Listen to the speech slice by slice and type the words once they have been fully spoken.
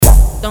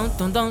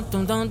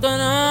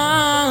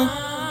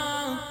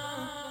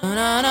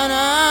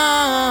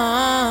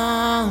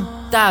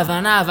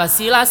Tava na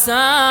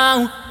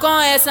vacilação, com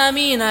essa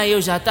mina eu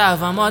já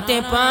tava mó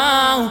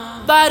tempão.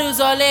 Vários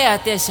olé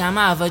até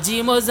chamava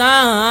de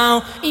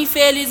mozão.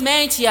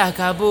 Infelizmente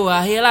acabou a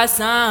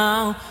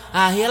relação.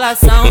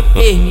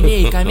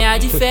 Terminei com a minha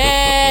de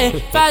fé.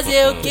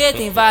 Fazer o que?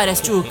 Tem várias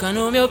tchucas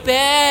no meu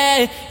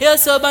pé. Eu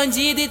sou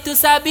bandido e tu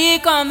sabe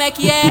como é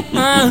que é.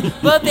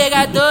 Vou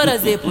pegar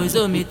todas, depois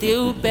eu meter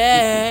o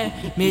pé.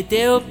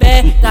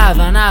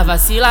 Tava na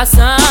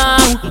vacilação,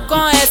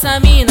 com essa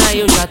mina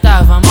eu já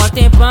tava mó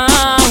tempão.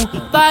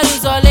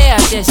 Vários olé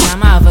até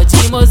chamava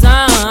de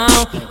mozão.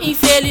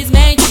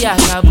 Infelizmente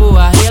acabou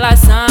a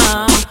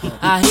relação.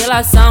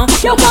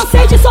 Eu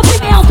cansei de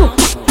sofrimento,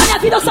 na minha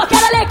vida eu só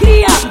quero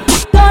alegria.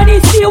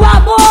 Dane-se o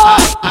amor,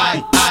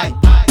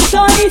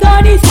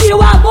 dane-se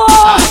o amor.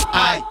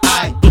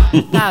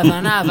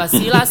 Tava na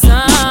vacilação,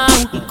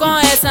 com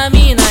essa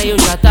mina eu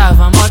já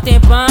tava mó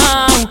tempão.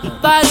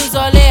 Vários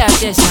olé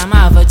até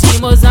chamava de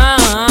mozão.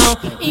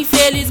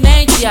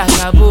 Infelizmente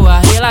acabou a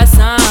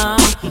relação.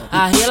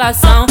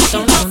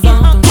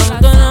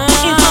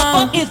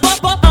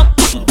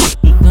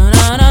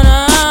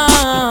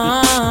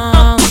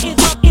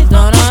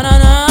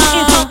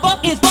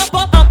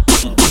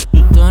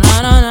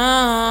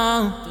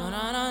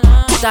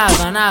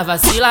 Tava na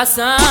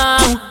vacilação,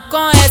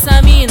 com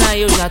essa mina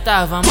eu já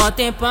tava mó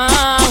tempão.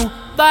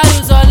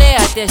 Vários olé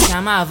até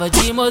chamava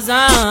de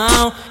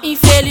mozão.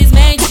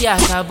 Infelizmente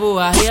acabou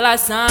a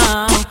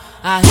relação.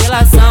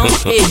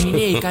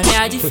 Terminei com a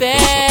minha de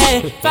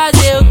fé.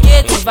 Fazer o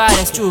que? Tem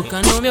várias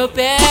tchucas no meu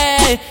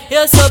pé.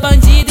 Eu sou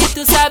bandido e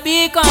tu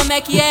sabe como é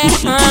que é.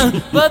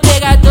 Vou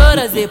pegar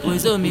todas,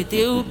 depois eu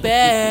meter o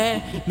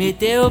pé.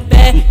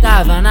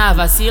 Tava na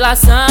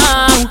vacilação,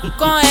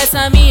 com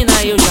essa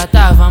mina eu já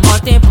tava mó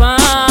tempão.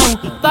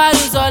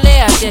 Vários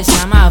olé até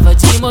chamava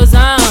de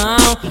mozão.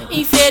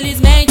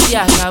 Infelizmente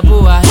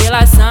acabou a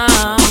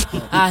relação.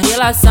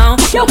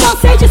 Eu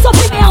cansei de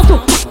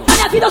sofrimento, na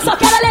minha vida eu só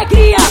quero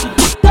alegria.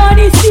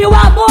 Dane-se o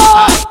amor,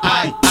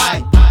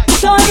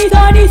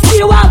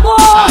 dane-se o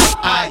amor.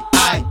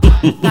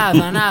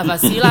 Tava na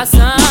vacilação,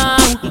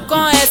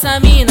 com essa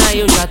mina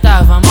eu já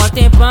tava mó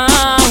tempão.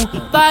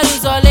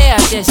 Vários olé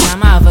até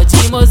chamava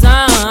de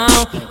mozão.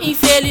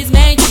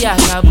 Infelizmente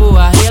acabou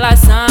a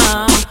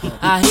relação.